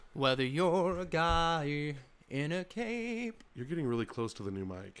Whether you're a guy in a cape You're getting really close to the new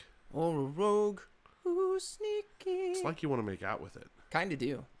mic. or a rogue who's sneaky. It's like you want to make out with it. Kinda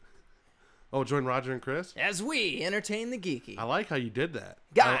do. Oh, join Rodger and Chris? As we entertain the geeky. I like how you did that.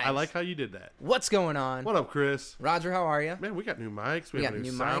 Guys. I like how you did that. What's going on? What up, Chris? Rodger, how are you? Man, we got new mics. We got have a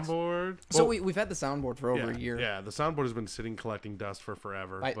new new mics. soundboard. So Well, we've had the soundboard for over a year. Yeah, the soundboard has been sitting collecting dust for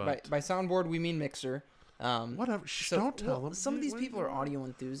forever. By soundboard, we mean mixer. Whatever. Shh, don't tell them. Some of these people are audio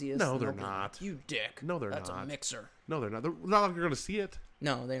enthusiasts. No, and they're they'll be not. like, you dick. No, they're That's not. a mixer. No, they're not. They're not like you're going to see it.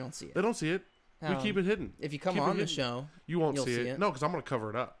 No, they don't see it. They don't see it. We keep it hidden. If you come Keep it on the hidden. show, You won't you'll see see it. it. No, because I'm going to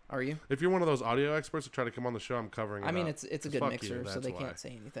cover it up. are you? If you're one of those audio experts who try to come on the show, I'm covering it I mean, up. it's a Fuck good you, mixer, so that's they why. can't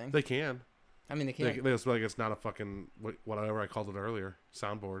say anything. They can. I mean, they They, can't. they just like it's not a fucking whatever I called it earlier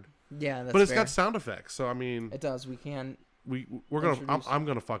soundboard, Yeah, that's but it's fair. got sound effects. So I mean, It does. We can we're gonna introduce- I'm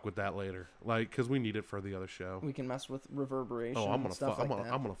gonna fuck with that later, like because we need it for the other show. mess with reverberation. Oh, I'm and gonna stuff fuck. like I'm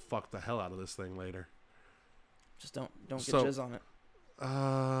that. gonna fuck the hell out of this thing later. Just don't get So- jizz on it.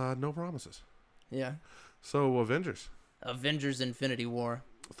 No promises. Yeah. So Avengers Avengers Infinity War.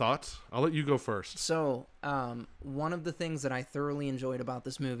 thoughts? I'll let you go first. So, one of the things that I thoroughly enjoyed about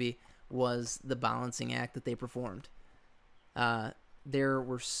this movie was the balancing act that they performed. There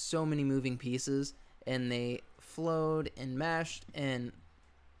were so many moving pieces, and they flowed and meshed, and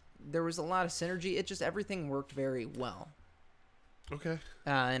there was a lot of synergy. It just, everything worked very well. Okay.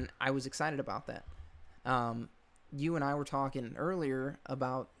 And I was excited about that. You and I were talking earlier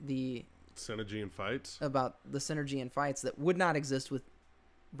about the Synergy and fights. synergy and fights that would not exist with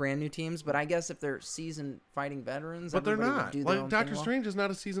brand new teams, but I guess if they're seasoned fighting veterans, But they're everybody would not. do their own Like thing Doctor well. Strange is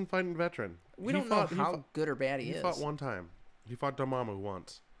not a seasoned fighting veteran. We He don't fought- know he how fought- good or bad he He is, fought one time. He fought Dormammu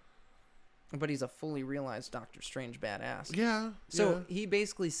once. but he's a fully realized Doctor Strange badass. Yeah. So he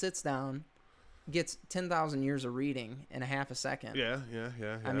basically sits down, gets 10,000 years of reading in a half a second. yeah.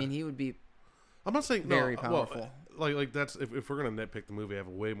 I mean, he would be I'm not saying very no, powerful. Well, like that's if we're gonna nitpick the movie, I have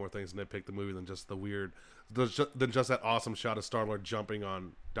way more things to nitpick the movie than just the weird, than just that awesome shot of Star-Lord jumping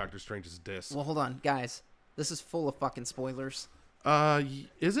on Doctor Strange's disc. Well, hold on, guys. This is full of fucking spoilers.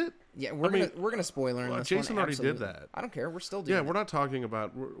 Is it? Yeah, we're gonna spoiler in this Jason one. already did absolutely. that. I don't care. We're still doing Yeah, it. we're not talking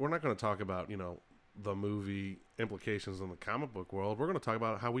about. We're not going to talk about the movie implications in the comic book world. We're going to talk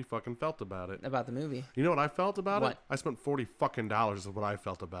about how we fucking felt about it. about the movie. You know what I felt about What? it? I spent $40 is what I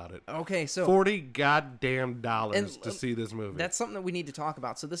felt about it. Okay, so $40 goddamn dollars And, to see this movie. that's something that we need to talk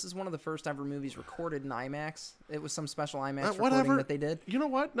about. So this is one of the first ever movies recorded in IMAX. It was some special IMAX recording whatever. that they did. You know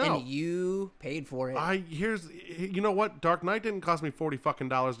what? No. And you paid for it. You know what? Dark Knight didn't cost me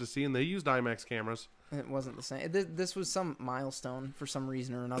 $40 to see, and they used IMAX cameras. It wasn't the same. This was some milestone for some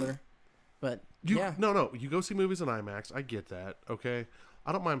reason or another. But No, you go see movies in IMAX. I get that. Okay,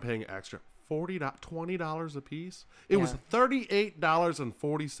 I don't mind paying extra. $20 a piece. It was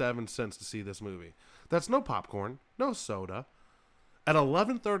 $38.47 to see this movie. That's no popcorn, no soda. At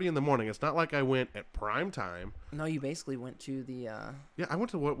 11:30 in the morning. It's not like I went at prime time. No, you basically went to the. Yeah, I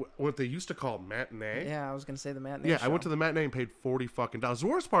went to what they used to call matinee. Yeah, I was gonna say the matinee. Yeah, show. I went to the matinee and paid $40. The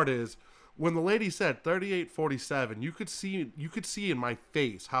worst part is when the lady said $38.47. You could see in my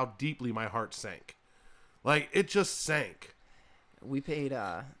face how deeply my heart sank. Like it just sank. We paid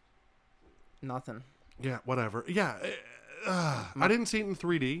nothing. Yeah, whatever. Yeah, I didn't see it in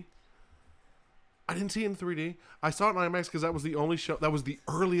 3D. I saw it in IMAX because that was the only show. That was the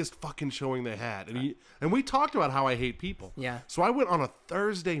earliest fucking showing they had, and we talked about how I hate people. Yeah. So I went on a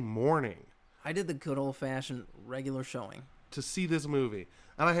Thursday morning I did the good old fashioned regular showing. to see this movie,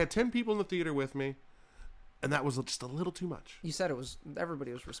 and I had 10 people in the theater with me, and that was just a little too much. You said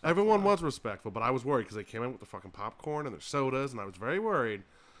everybody was respectful. Everyone was respectful, but I was worried because they came in with the fucking popcorn and their sodas, and I was very worried.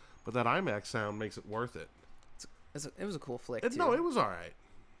 But that IMAX sound makes it worth it. It was a cool flick. Too. No, it was all right.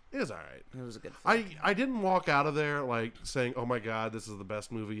 It was all right. It was a good flick. I didn't walk out of there like saying, "Oh my god, this is the best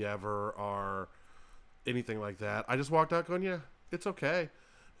movie ever," or anything like that. I just walked out going, "Yeah, it's okay."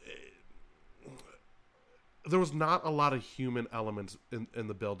 There was not a lot of human elements in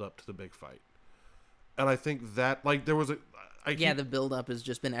the build up to the big fight, and I think that like there was a. The build up has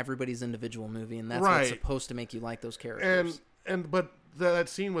just been everybody's individual movie, and that's Right. what's supposed to make you like those characters. But that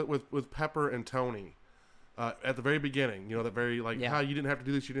scene with Pepper and Tony at the very beginning, that very how you didn't have to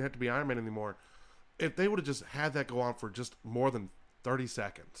do this, you didn't have to be Iron Man anymore. If they would have just had that go on for just more than 30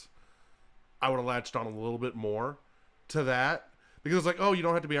 seconds, I would have latched on a little bit more to that because it's like, oh, you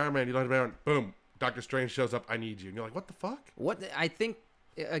don't have to be Iron Man, you don't have to be Iron Man. Boom, Doctor Strange shows up, I need you, and you're like, what the fuck? What I think.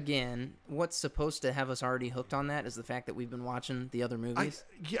 Again, what's supposed to have us already hooked on that is the fact that we've been watching the other movies.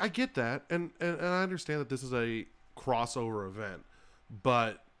 I get that, and I understand that this is a crossover event,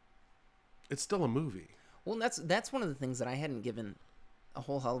 but it's still a movie. Well, that's one of the things that I hadn't given a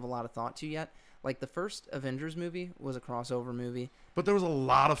whole hell of a lot of thought to yet. Like, the first Avengers movie was a crossover movie. But there was a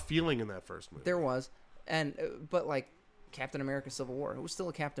lot of feeling in that first movie. There was. But, like, Captain America Civil War, it was still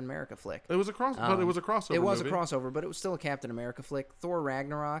a Captain America flick. It was a crossover movie. It was a crossover, but it was still a Captain America flick. Thor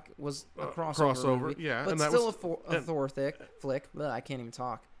Ragnarok was a crossover movie, yeah. But and that still was, a Thor flick. But I can't even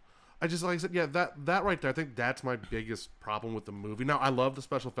talk. I just, like I said, yeah, that right there, I think that's my biggest problem with the movie. Now, I love the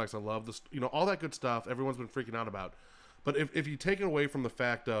special effects. I love this, all that good stuff everyone's been freaking out about. But if you take it away from the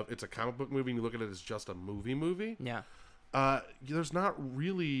fact of it's a comic book movie and you look at it as just a movie, yeah, there's not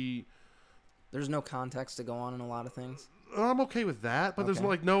really... There's no context to go on in a lot of things. I'm okay with that, but there's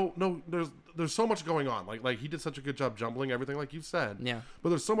like there's so much going on. Like he did such a good job jumbling everything, like you said. Yeah. But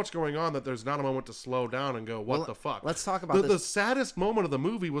there's so much going on that there's not a moment to slow down and go, what the fuck? Let's talk about the saddest moment of the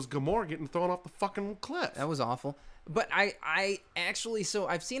movie was Gamora getting thrown off the fucking cliff. That was awful. But I actually, so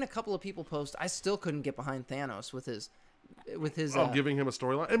I've seen a couple of people post, I still couldn't get behind Thanos with his giving him a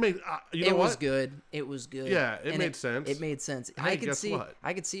storyline. It made it was good. It was good. Yeah, it made sense. It made sense. Hey,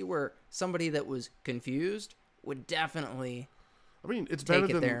 I could see where somebody that was confused would definitely. I mean, it's better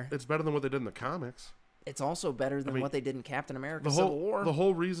than what they did in the comics. It's also better than what they did in Captain America Civil War. The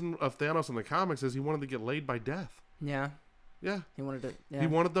whole reason of Thanos in the comics is he wanted to get laid by Death. Yeah. Yeah. He wanted to. Yeah. He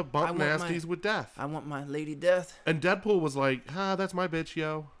wanted to bump nasties with Death. I want my Lady Death. And Deadpool was like, that's my bitch,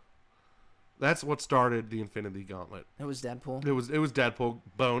 yo. That's what started the Infinity Gauntlet. It was Deadpool. It was Deadpool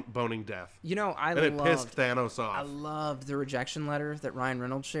boning Death. It pissed Thanos off. I loved the rejection letter that Ryan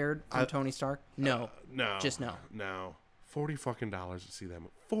Reynolds shared from Tony Stark. No, just no. $40 fucking to see them.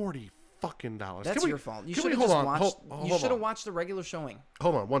 $40 fucking. That's your fault. You should have just watched. You should have watched the regular showing.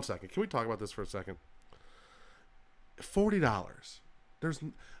 Hold on 1 second. Can we talk about this for a second? $40.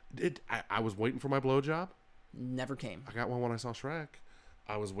 I was waiting for my blowjob. Never came. I got one when I saw Shrek.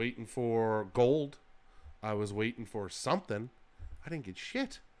 I was waiting for gold. I was waiting for something. I didn't get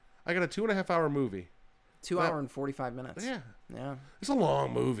shit. I got a 2.5 hour movie. 2 hour and 45 minutes. Yeah. It's a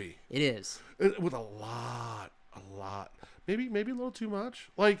long movie. It is. With a lot. Maybe a little too much.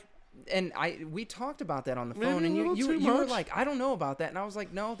 Like, and we talked about that on the phone, and you were like, I don't know about that, and I was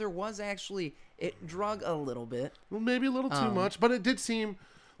like, no, there was actually, it drug a little bit. Well, maybe a little too much, but it did seem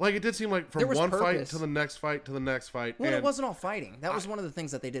like from one fight to the next fight to the next fight. Well, it wasn't all fighting. That was one of the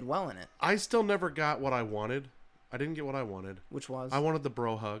things that they did well in it. I still never got what I wanted. I didn't get what I wanted. Which was? I wanted the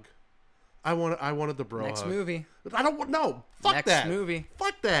bro hug. I wanted the bro next hug. Movie. I don't no. Fuck next that. Movie.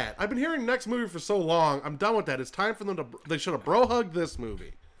 Fuck that. I've been hearing next movie for so long. I'm done with that. It's time for them to. They should have bro hugged this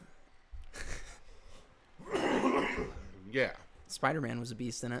movie. Yeah. Spider-Man was a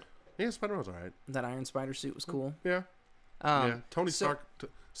beast in it. Yeah, Spider-Man was alright. That Iron Spider suit was cool. Yeah. Tony Stark.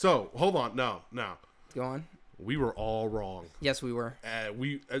 So hold on. No. Go on. We were all wrong. Yes, we were.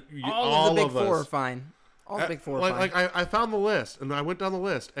 All of the big of four us. are fine. All the big four are fine. Like I found the list and I went down the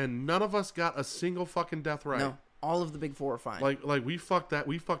list and none of us got a single fucking death right. No, all of the big four are fine. Like we fucked that.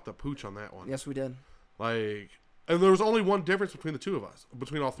 We fucked the pooch on that one. Yes, we did. Like, and there was only one difference between the two of us,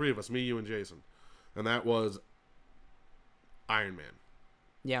 between all three of us, me, you, and Jason, and that was Iron Man.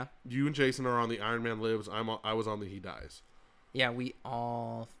 Yeah. You and Jason are on the Iron Man lives. I was on the he dies. Yeah, we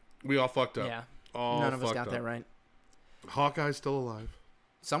all fucked up. Yeah. All none of us fucked got up. that right. Hawkeye's still alive.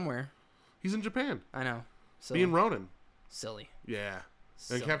 Somewhere. He's in Japan. I know. Silly. Being Ronin. Silly. Yeah.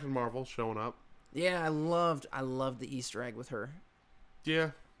 Silly. And Captain Marvel showing up. Yeah, I loved the Easter egg with her.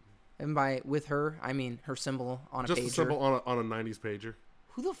 Yeah. And by with her, I mean her symbol on a pager. Just a symbol on a 90s pager.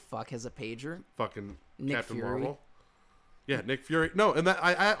 Who the fuck has a pager? Fucking Nick Captain Fury. Marvel. Yeah, Nick Fury. No, and that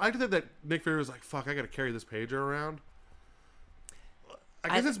I did that. Nick Fury was like, "Fuck, I got to carry this pager around."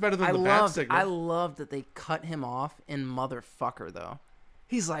 I guess it's better than the bat signal. I love that they cut him off in motherfucker though.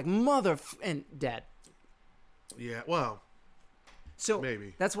 He's like and dead. Yeah, well, so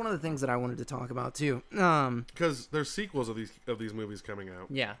maybe that's one of the things that I wanted to talk about too. Because there's sequels of these movies coming out.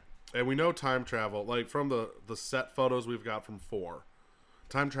 Yeah, and we know time travel. Like from the set photos we've got from 4,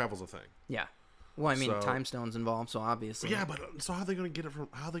 time travel's a thing. Yeah. Well, I mean, Time Stone's involved, so obviously. Yeah, but so how are they going to get it from?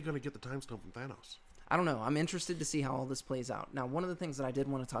 How are they going to get the Time Stone from Thanos? I don't know. I'm interested to see how all this plays out. Now, one of the things that I did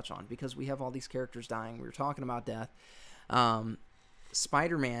want to touch on, because we have all these characters dying, we were talking about death.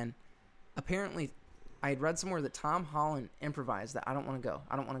 Spider-Man, apparently, I had read somewhere that Tom Holland improvised that I don't want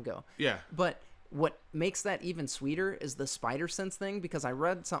to go. Yeah. But what makes that even sweeter is the spider sense thing, because I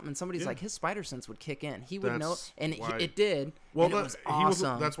read something and somebody's like, his spider sense would kick in. He would know, and it did. Well, and it was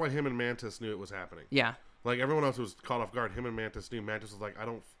awesome. That's why him and Mantis knew it was happening. Yeah. Like everyone else was caught off guard. Him and Mantis knew. Mantis was like,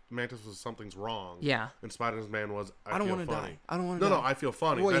 Mantis was something's wrong. Yeah. And Spider-Man was, I don't want to die. I don't want to die. No, I feel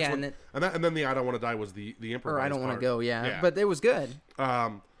funny. Well, that's yeah, what, and then the I don't want to die was the improvised or I don't want to go. Yeah. But it was good.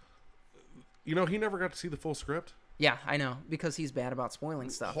 He never got to see the full script. Yeah, I know, because he's bad about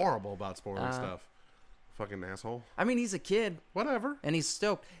spoiling stuff. Horrible about spoiling stuff. Fucking asshole. I mean, he's a kid. Whatever. And he's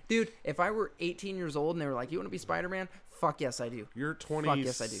stoked. Dude, if I were 18 years old and they were like, you want to be Spider-Man? Fuck yes, I do. You're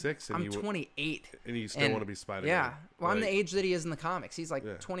 26 Fuck yes, I do. I'm 28. And you still want to be Spider-Man. Yeah. Well, I'm the age that he is in the comics. He's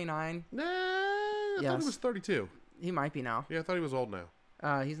like 29. Nah, I thought he was 32. He might be now. Yeah, I thought he was old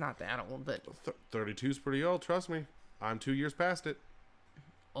now. He's not that old, but... 32 is pretty old, trust me. I'm 2 years past it.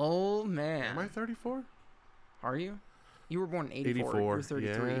 Oh, man. Am I 34? Are you? You were born in 84. You're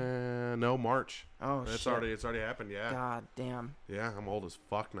 33. Yeah, no, March. Oh, it's shit. It's already happened, yeah. God damn. Yeah, I'm old as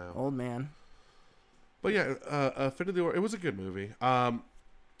fuck now. Old man. But yeah, Infinity War, it was a good movie. I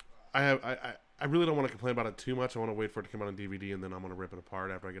really don't want to complain about it too much. I want to wait for it to come out on DVD, and then I'm going to rip it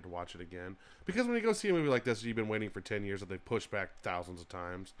apart after I get to watch it again. Because when you go see a movie like this, you've been waiting for 10 years that they've pushed back thousands of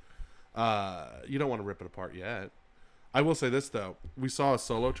times. You don't want to rip it apart yet. I will say this, though. We saw a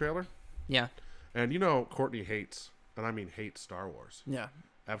Solo trailer. Yeah. And Courtney hates, and I mean hates Star Wars. Yeah.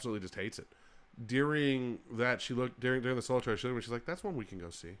 Absolutely just hates it. During that, she looked, during the Solo trailer, she's like, that's one we can go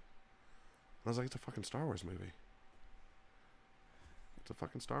see. I was like, it's a fucking Star Wars movie. It's a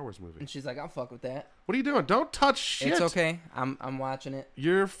fucking Star Wars movie. And she's like, I'll fuck with that. What are you doing? Don't touch shit. It's okay. I'm watching it.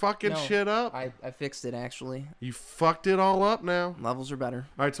 You're fucking shit up. I fixed it, actually. You fucked it all up now. Levels are better.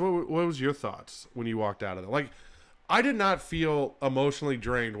 All right, so what was your thoughts when you walked out of it? Like, I did not feel emotionally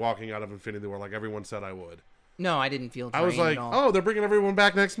drained walking out of Infinity War like everyone said I would. No, I didn't feel drained I was like, at all. oh, they're bringing everyone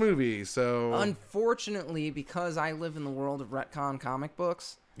back next movie, so... Unfortunately, because I live in the world of retcon comic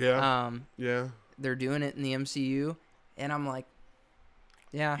books... Yeah, they're doing it in the MCU, and I'm like,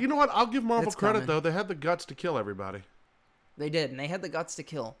 yeah. You know what? I'll give Marvel credit, though. They had the guts to kill everybody. They did, and they had the guts to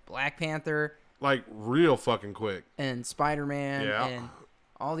kill Black Panther. Like, real fucking quick. And Spider-Man, and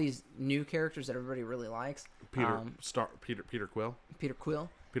all these new characters that everybody really likes. Peter Quill. Peter Quill.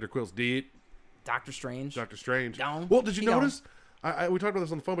 Peter Quill's dead. Doctor Strange. Gone. Well, did you notice... we talked about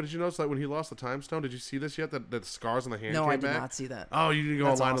this on the phone, but did you notice that when he lost the time stone, did you see this yet? That the scars on the hand came back? No, I did not see that. Oh, you didn't go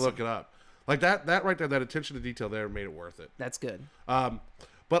online to look it up. Like that right there, that attention to detail there made it worth it. That's good.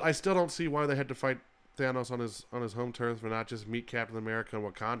 But I still don't see why they had to fight Thanos on his home turf and not just meet Captain America in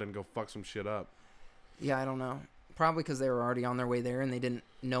Wakanda and go fuck some shit up. Yeah, I don't know. Probably because they were already on their way there and they didn't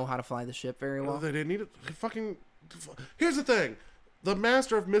know how to fly the ship very well. They didn't need it. Here's the thing. The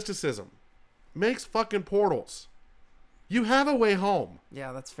master of mysticism makes fucking portals. You have a way home.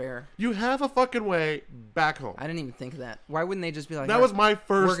 Yeah, that's fair. You have a fucking way back home. I didn't even think of that. Why wouldn't they just be like... That was my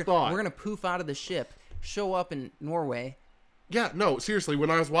first thought. We're going to poof out of the ship, show up in Norway. Yeah, no, seriously. When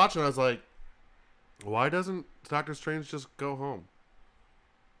I was watching, I was like, why doesn't Doctor Strange just go home?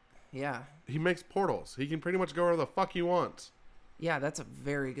 Yeah. He makes portals. He can pretty much go wherever the fuck he wants. Yeah, that's a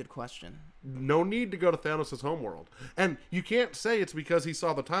very good question. No need to go to Thanos' homeworld. And you can't say it's because he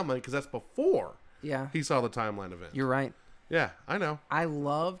saw the timeline, because that's before he saw the timeline event. You're right. Yeah, I know. I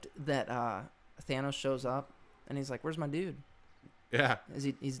loved that Thanos shows up, and he's like, where's my dude? Yeah.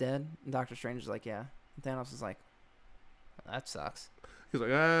 He's dead? And Doctor Strange is like, yeah. And Thanos is like, that sucks. He's like,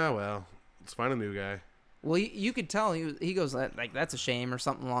 well, let's find a new guy. Well, you could tell he goes like, that's a shame, or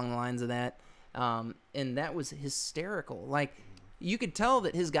something along the lines of that. And that was hysterical. Like, you could tell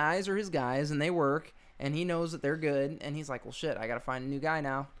that his guys are his guys, and they work, and he knows that they're good, and he's like, well, shit, I got to find a new guy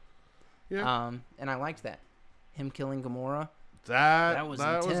now. Yeah. And I liked that. Him killing Gamora. That was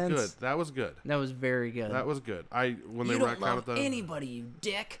good. That was very good. That was good. When you they don't love anybody, you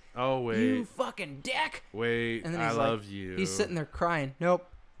dick. Oh, wait. You fucking dick. Wait, and then I love you. He's sitting there crying. Nope.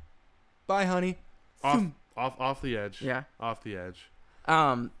 Bye, honey. Off the edge. Yeah. Off the edge.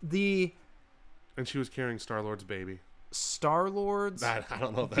 And she was carrying Star-Lord's baby. Star-Lord's I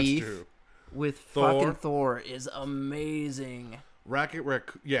don't know if that's true. With fucking Thor is amazing. Rocket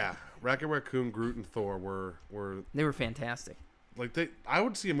Raccoon, Groot, and Thor were they were fantastic. Like I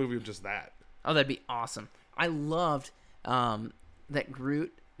would see a movie of just that. Oh, that'd be awesome. I loved that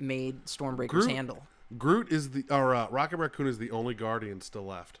Groot made Stormbreaker's handle. Rocket Raccoon is the only Guardian still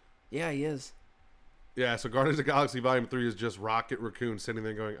left. Yeah, he is. Yeah, so Guardians of the Galaxy Volume 3 is just Rocket Raccoon sitting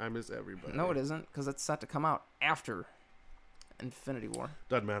there going, I miss everybody. No, it isn't, because it's set to come out after Infinity War.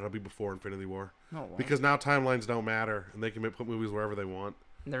 Doesn't matter. It'll be before Infinity War. No, it won't. Because now timelines don't matter, and they can put movies wherever they want.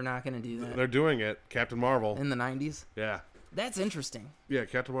 They're not going to do that. They're doing it. Captain Marvel. In the 90s? Yeah. That's interesting. Yeah,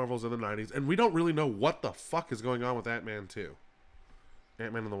 Captain Marvel's in the 90s. And we don't really know what the fuck is going on with Ant-Man 2.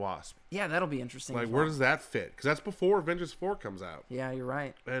 Ant-Man and the Wasp. Yeah, that'll be interesting. Like, where does that fit? Because that's before Avengers 4 comes out. Yeah, you're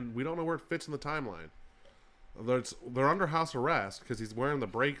right. And we don't know where it fits in the timeline. They're under house arrest because he's wearing the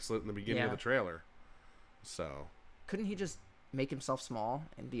bracelet in the beginning of the trailer. So. Couldn't he just make himself small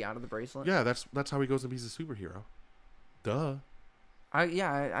and be out of the bracelet? Yeah, that's how he goes and he's a superhero. Duh. I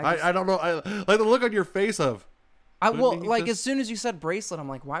don't know. Like the look on your face of, As soon as you said bracelet, I'm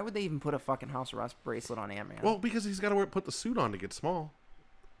like, why would they even put a fucking house arrest bracelet on Ant-Man? Well, because he's got to put the suit on to get small.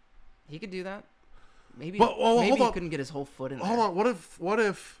 He could do that. Maybe maybe he couldn't get his whole foot in there. Hold on. What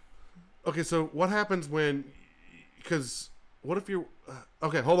if? Okay, so what happens when? Because what if you're?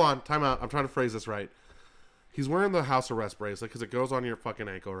 Okay, hold on. Time out. I'm trying to phrase this right. He's wearing the house arrest bracelet because it goes on your fucking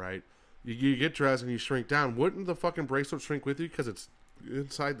ankle, right? You get dressed and you shrink down. Wouldn't the fucking bracelet shrink with you because it's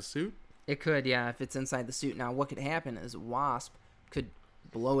inside the suit? It could, yeah, if it's inside the suit. Now, what could happen is Wasp could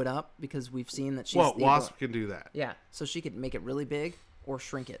blow it up because we've seen that she's... Well, Wasp can do that. Yeah, so she could make it really big or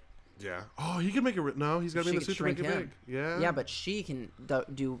shrink it. Yeah. Oh, he can make it... No, he's got to be in the suit to make it big. Yeah. Yeah, but she can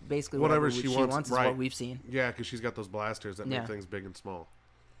do basically whatever she wants right. is what we've seen. Yeah, because she's got those blasters that make things big and small.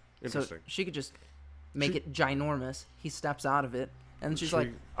 Interesting. So she could just make it ginormous. He steps out of it, and she's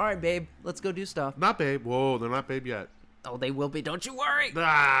like, all right, babe, let's go do stuff. Not babe. Whoa, they're not babe yet. Oh, they will be. Don't you worry.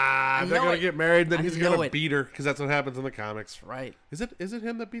 They're going to get married, then he's going to beat her, because that's what happens in the comics. Right. Is it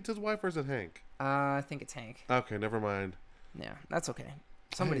him that beats his wife, or is it Hank? I think it's Hank. Okay, never mind. Yeah, that's okay.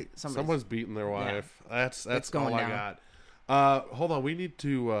 Someone's beating their wife. Yeah. That's all I got. Hold on. We need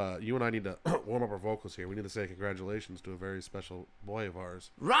to, you and I need to warm up our vocals here. We need to say congratulations to a very special boy of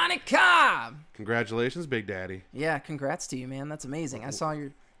ours. Ronnie Cobb! Congratulations, Big Daddy. Yeah, congrats to you, man. That's amazing. I saw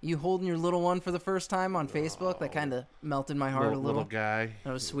you holding your little one for the first time on Facebook. That kind of melted my heart a little. Little guy.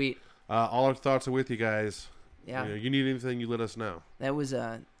 That was sweet. All our thoughts are with you guys. Yeah. You need anything, you let us know. That was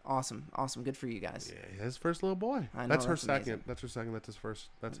awesome. Awesome. Good for you guys. Yeah, his first little boy. I know, that's her second. amazing. That's her second. That's his first.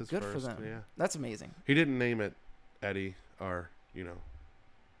 That's his Good first. for them. Yeah. That's amazing. He didn't name it Eddie or,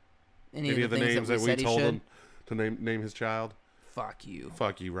 any of the names that we told him to name his child. Fuck you.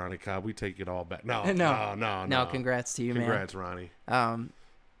 Fuck you, Ronnie Cobb. We take it all back. No. Congrats to you, man. Congrats, Ronnie.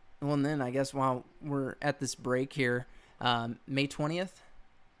 Well, and then I guess while we're at this break here, May 20th.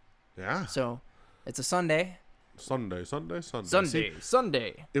 Yeah. So it's a Sunday. Sunday.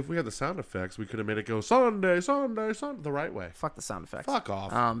 Sunday. If we had the sound effects, we could have made it go Sunday the right way. Fuck the sound effects. Fuck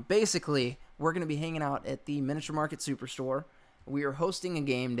off. Basically, we're going to be hanging out at the Miniature Market Superstore. We are hosting a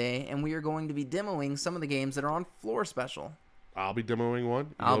game day, and we are going to be demoing some of the games that are on Floor Special. I'll be demoing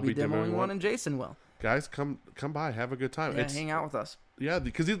one. I'll be demoing one, and Jason will. Guys, come by. Have a good time. Yeah, hang out with us. Yeah,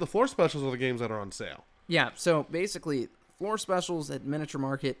 because the Floor Specials are the games that are on sale. Yeah, so basically, Floor Specials at Miniature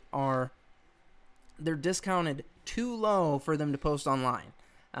Market they're discounted too low for them to post online.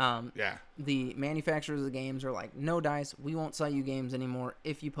 The manufacturers of the games are like, no dice, we won't sell you games anymore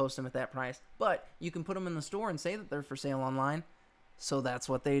if you post them at that price. But you can put them in the store and say that they're for sale online. So that's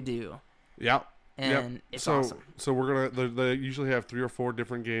what they do. Yep. And it's awesome. So we're going to, they usually have 3 or 4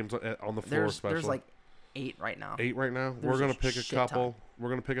 different games on the Floor Special. There's like 8 right now. 8 right now? We're going to pick a couple. We're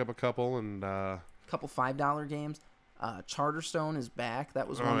going to pick up a couple and... a couple $5 games. Charterstone is back. That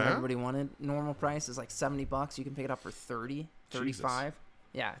was one that everybody wanted. Normal price is like $70. You can pick it up for $30, $35. Jesus.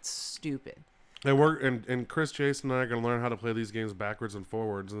 Yeah, it's stupid. And Chris, Jason, and I are going to learn how to play these games backwards and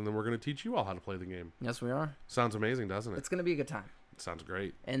forwards, and then we're going to teach you all how to play the game. Yes, we are. Sounds amazing, doesn't it? It's going to be a good time. It sounds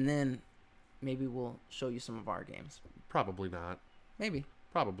great. And then maybe we'll show you some of our games. Probably not. Maybe.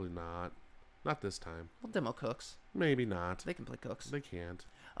 Probably not. Not this time. We'll demo Cooks. Maybe not. They can play Cooks. They can't.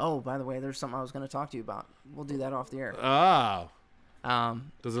 Oh, by the way, there's something I was going to talk to you about. We'll do that off the air. Oh.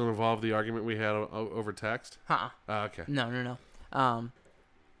 Does it involve the argument we had over text? Okay. No.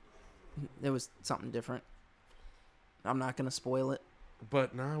 It was something different. I'm not going to spoil it.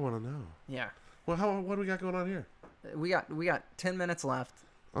 But now I want to know. Yeah. Well, what do we got going on here? We got 10 minutes left.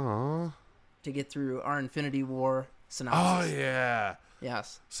 To get through our Infinity War synopsis. Oh, yeah.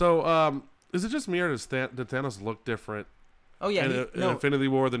 Yes. So, is it just me or did Thanos look different? Oh, yeah. In Infinity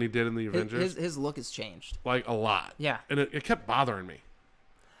War than he did in the Avengers? His look has changed. Like, a lot. Yeah. And it kept bothering me.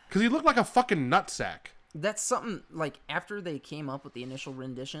 Because he looked like a fucking nutsack. That's something, like, after they came up with the initial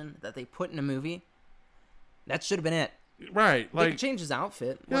rendition that they put in a movie, that should have been it. Right. Like, they could change his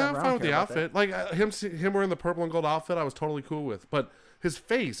outfit. Yeah, whatever, I'm fine with the outfit. Like, him wearing the purple and gold outfit, I was totally cool with. But his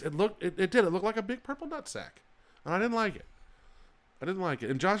face, it looked like a big purple nutsack. And I didn't like it.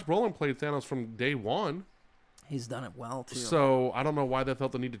 And Josh Brolin played Thanos from day one. He's done it well, too. So, I don't know why they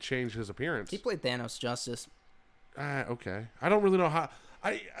felt the need to change his appearance. He played Thanos justice. Okay. I don't really know how...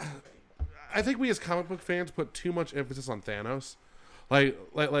 I think we as comic book fans put too much emphasis on Thanos. Like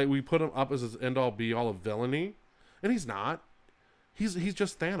we put him up as his end-all, be-all of villainy. And he's not. He's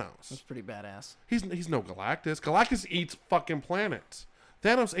just Thanos. That's pretty badass. He's no Galactus. Galactus eats fucking planets.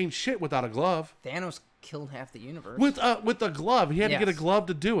 Thanos ain't shit without a glove. Thanos killed half the universe. With a glove. He had to get a glove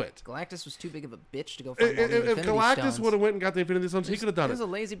to do it. Galactus was too big of a bitch to go find all the Infinity If Galactus Stones. would have went and got the Infinity Stones, he could have done it. He was a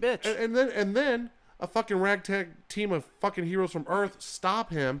lazy bitch. And then a fucking ragtag team of fucking heroes from Earth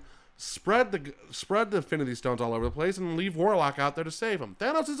stop him, spread the Infinity Stones all over the place and leave Warlock out there to save him.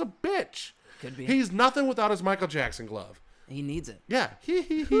 Thanos is a bitch. Could be. He's nothing without his Michael Jackson glove. He needs it. Yeah.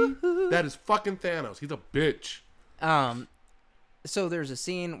 That is fucking Thanos. He's a bitch. So there's a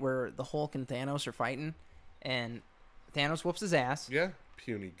scene where the Hulk and Thanos are fighting, and Thanos whoops his ass. Yeah.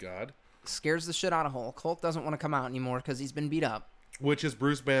 Puny god. Scares the shit out of Hulk. Hulk doesn't want to come out anymore because he's been beat up. Which is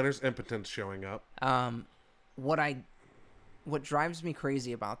Bruce Banner's impotence showing up. What drives me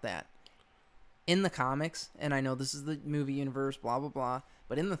crazy about that, in the comics, and I know this is the movie universe, blah, blah, blah,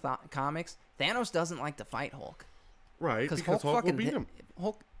 but in the comics, Thanos doesn't like to fight Hulk. Right, because Hulk will beat him.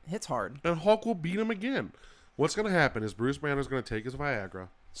 Hulk hits hard. And Hulk will beat him again. What's going to happen is Bruce Banner's going to take his Viagra.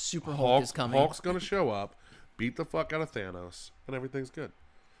 Super Hulk is coming. Hulk's going to show up, beat the fuck out of Thanos, and everything's good.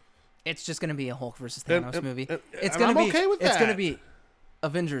 It's just going to be a Hulk versus Thanos movie. It's going to be okay with that. It's going to be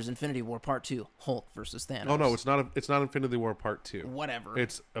Avengers Infinity War Part 2, Hulk versus Thanos. Oh no, it's not Infinity War Part 2. Whatever.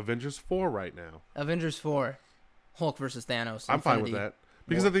 It's Avengers 4 right now. Avengers 4, Hulk versus Thanos. I'm fine with that.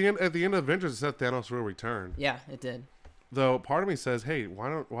 Because at the end of Avengers it said Thanos will return. Yeah, it did. Though part of me says, "Hey,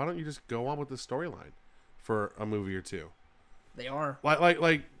 why don't you just go on with this storyline for a movie or two?" They are.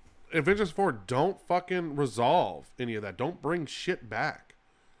 Like Avengers 4 don't fucking resolve any of that. Don't bring shit back.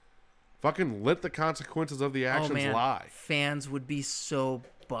 Fucking let the consequences of the actions lie. Fans would be so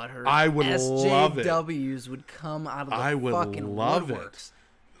butthurt. I would love it. SJWs would come out of the fucking woodworks. It.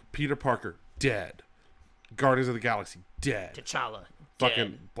 Peter Parker, dead. Guardians of the Galaxy, dead. T'Challa, fucking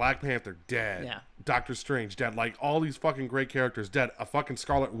dead. Black Panther, dead. Yeah. Doctor Strange, dead. Like, all these fucking great characters, dead. A fucking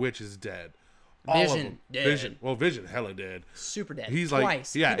Scarlet Witch is dead. All Vision, of them. dead. Vision. Well, Vision, hella dead. Super dead. He's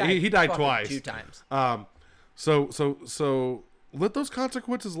twice. Like, yeah, he died twice. 2 times. So let those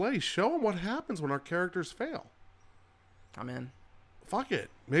consequences lay. Show them what happens when our characters fail. I'm in. Fuck it.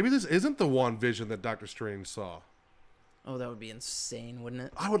 Maybe this isn't the one Vision that Doctor Strange saw. Oh, that would be insane, wouldn't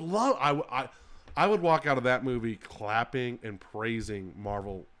it? I would walk out of that movie clapping and praising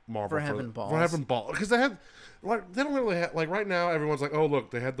Marvel for having balls. For having balls, because they don't really have, like, right now everyone's like, oh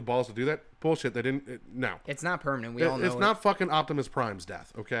look, they had the balls to do that. Bullshit. They didn't. No, it's not permanent. We all know it's not fucking Optimus Prime's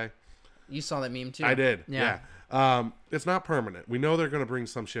death. Okay. You saw that meme too. I did. Yeah. It's not permanent. We know they're going to bring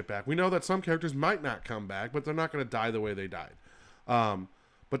some shit back. We know that some characters might not come back, but they're not going to die the way they died.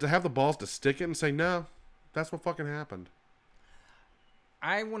 But to have the balls to stick it and say, no, that's what fucking happened.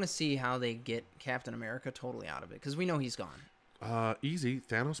 I want to see how they get Captain America totally out of it, because we know he's gone. Easy.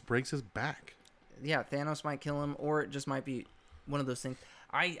 Thanos breaks his back. Yeah, Thanos might kill him, or it just might be one of those things.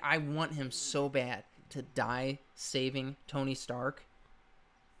 I want him so bad to die saving Tony Stark.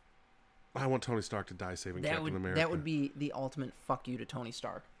 I want Tony Stark to die saving Captain America. That would be the ultimate fuck you to Tony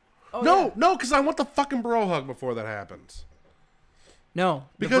Stark. Oh, no, because I want the fucking bro hug before that happens. No,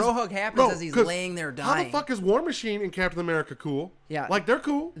 because the bro hug happens as he's laying there dying. How the fuck is War Machine and Captain America cool? Yeah. Like, they're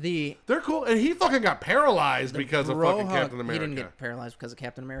cool. They're cool. And he fucking got paralyzed because of fucking Captain America. He didn't get paralyzed because of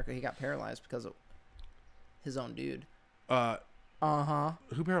Captain America. He got paralyzed because of his own dude. Who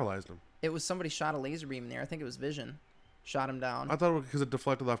paralyzed him? It was somebody shot a laser beam in there. I think it was Vision. Shot him down. I thought it was because it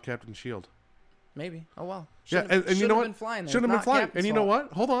deflected off Captain's shield. Maybe. Oh, well. And you know what? Been flying there. Shouldn't have been flying. And you know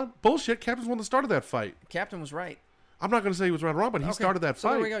what? Hold on. Bullshit. Captain's one that started that fight. Captain was right. I'm not going to say he was right or wrong, but he started that fight. So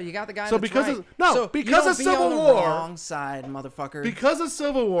there we go. You got the guy so that's because right. Because of Civil War. Wrong side, motherfucker. Because of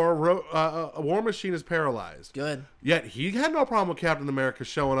Civil War, War Machine is paralyzed. Good. Yet he had no problem with Captain America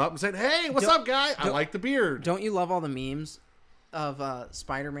showing up and saying, "Hey, what's up, guy? I like the beard." Don't you love all the memes of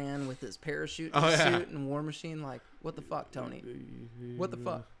Spider-Man with his parachute suit and War Machine? Like, what the fuck, Tony? What the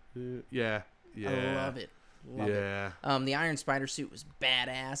fuck? Yeah. I love it. Love it. The Iron Spider suit was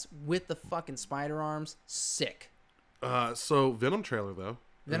badass with the fucking spider arms. Sick. So Venom trailer though.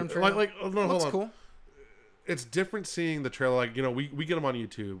 Venom trailer. No, hold on. Cool. It's different seeing the trailer. Like, you know, we get them on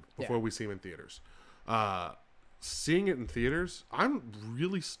YouTube before we see them in theaters. Seeing it in theaters, I'm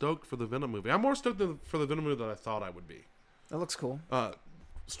really stoked for the Venom movie. I'm more stoked for the Venom movie than I thought I would be. That looks cool.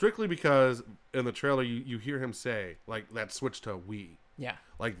 Strictly because in the trailer you hear him say, like, that switch to we. Yeah.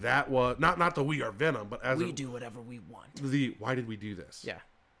 Like, that was not the we are Venom, but as we do whatever we want. Why did we do this? Yeah.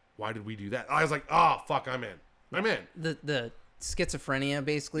 Why did we do that? I was like, oh fuck, I'm in. The schizophrenia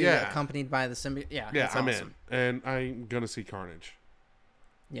basically accompanied by the symbiote. Yeah, I'm awesome. in, and I'm gonna see Carnage.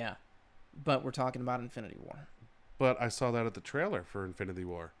 Yeah, but we're talking about Infinity War. But I saw that at the trailer for Infinity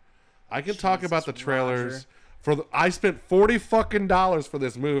War. I can talk about the trailers. I spent $40 for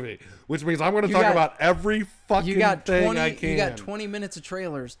this movie, which means I'm going to talk about every fucking thing I can. You got 20 minutes of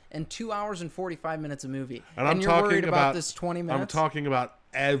trailers and 2 hours and 45 minutes of movie, and you're worried about this 20 minutes. I'm talking about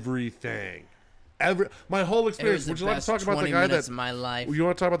everything. My whole experience. Would you like to talk about the guy that? My life. You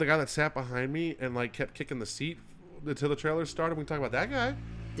want to talk about the guy that sat behind me and like kept kicking the seat until the trailer started? We can talk about that guy.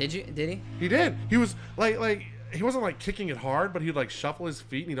 Did he? He did. He was like he wasn't like kicking it hard, but he'd like shuffle his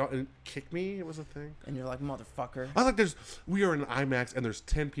feet and kick me. It was a thing. And you're like, motherfucker. I was like, we are in IMAX and there's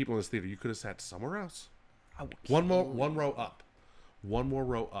 10 people in this theater. You could have sat somewhere else. One row up. One more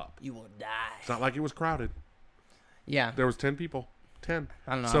row up. You will die. It's not like it was crowded. Yeah. There was 10 people. 10.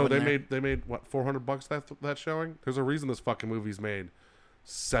 I don't know. So they made what, $400 that showing? There's a reason this fucking movie's made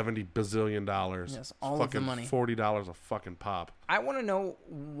 $70 bazillion. Yes, all fucking of the money. $40 a fucking pop. I want to know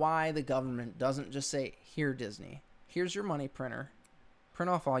why the government doesn't just say, "Here, Disney, here's your money printer. Print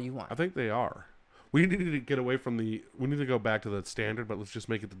off all you want." I think they are. We need to get away from we need to go back to the standard, but let's just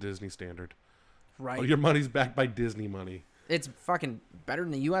make it the Disney standard. Right. Oh, your money's backed by Disney money. It's fucking better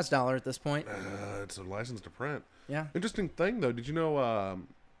than the U.S. dollar at this point. It's a license to print. Yeah. Interesting thing, though. Did you know,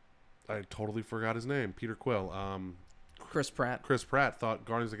 I totally forgot his name. Peter Quill. Chris Pratt. Chris Pratt thought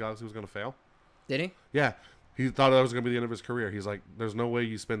Guardians of the Galaxy was going to fail. Did he? Yeah. He thought that was going to be the end of his career. He's like, there's no way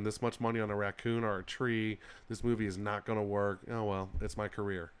you spend this much money on a raccoon or a tree. This movie is not going to work. Oh, well, it's my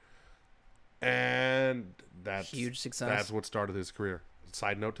career. And that's huge success. That's what started his career.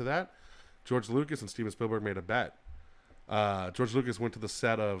 Side note to that, George Lucas and Steven Spielberg made a bet. George Lucas went to the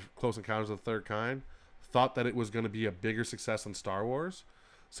set of Close Encounters of the Third Kind, thought that it was going to be a bigger success than Star Wars,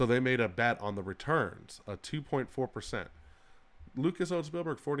 so they made a bet on the returns, a 2.4%. Lucas owed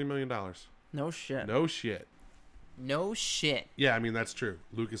Spielberg $40 million. No shit. No shit. No shit. Yeah, I mean, that's true.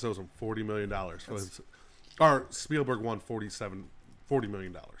 Lucas owes him $40 million. Or Spielberg won $40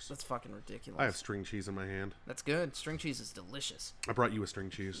 million. That's fucking ridiculous. I have string cheese in my hand. That's good. String cheese is delicious. I brought you a string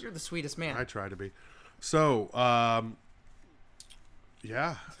cheese. You're the sweetest man. I try to be. So,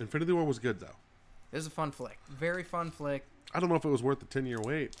 yeah, Infinity War was good, though. It was a fun flick. Very fun flick. I don't know if it was worth the 10-year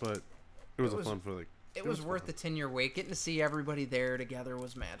wait, but it was a fun flick. It was worth the 10-year wait. Getting to see everybody there together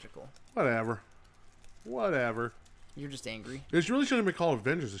was magical. Whatever. You're just angry. It really shouldn't have been called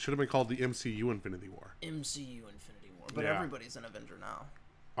Avengers. It should have been called the MCU Infinity War. MCU Infinity War. But everybody's an Avenger now.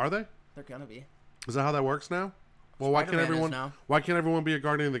 Are they? They're gonna be. Is that how that works now? Well, why can't everyone be a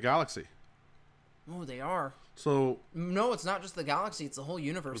Guardian of the Galaxy? Oh, they are. So no, it's not just the galaxy; it's the whole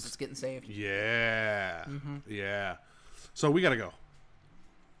universe that's getting saved. Yeah, yeah. So we gotta go.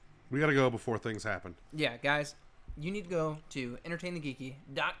 We gotta go before things happen. Yeah, guys, you need to go to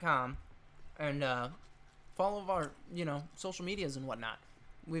entertainthegeeky.com and follow our social medias and whatnot.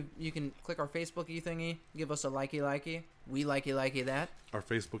 You can click our Facebooky thingy, give us a likey. We likey that. Our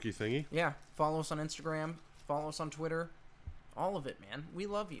Facebooky thingy. Yeah, follow us on Instagram, follow us on Twitter, all of it, man. We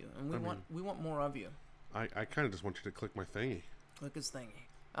love you, and we want more of you. I kind of just want you to click my thingy. Click his thingy.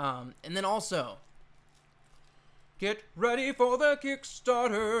 And then also, get ready for the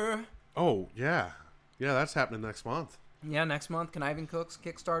Kickstarter. Oh, yeah. Yeah, that's happening next month. Yeah, next month, Conniving Cooks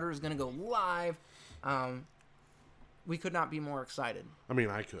Kickstarter is going to go live. We could not be more excited. I mean,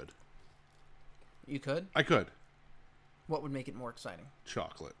 I could. You could? I could. What would make it more exciting?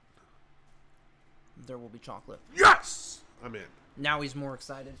 Chocolate. There will be chocolate. Yes! I'm in. Now he's more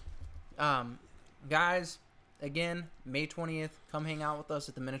excited. Guys, again, May 20th, come hang out with us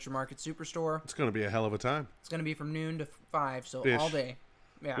at the Miniature Market Superstore. It's going to be a hell of a time. It's going to be from noon to 5, so Ish. all day.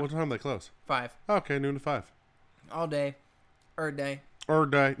 Yeah. What time do they close? 5. Okay, noon to 5. All day. Day.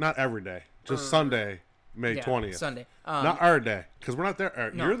 Day. Not every day. Just Sunday, May 20th. Sunday. Not our day, because we're not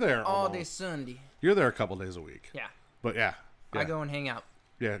there. No, you're there all almost. day Sunday. You're there a couple days a week. Yeah. But yeah. I go and hang out.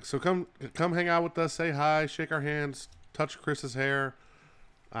 Yeah, so come hang out with us, say hi, shake our hands, touch Chris's hair.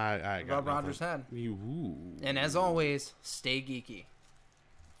 I got Rub Rodger's head. You. And as always, stay geeky.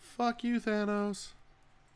 Fuck you, Thanos.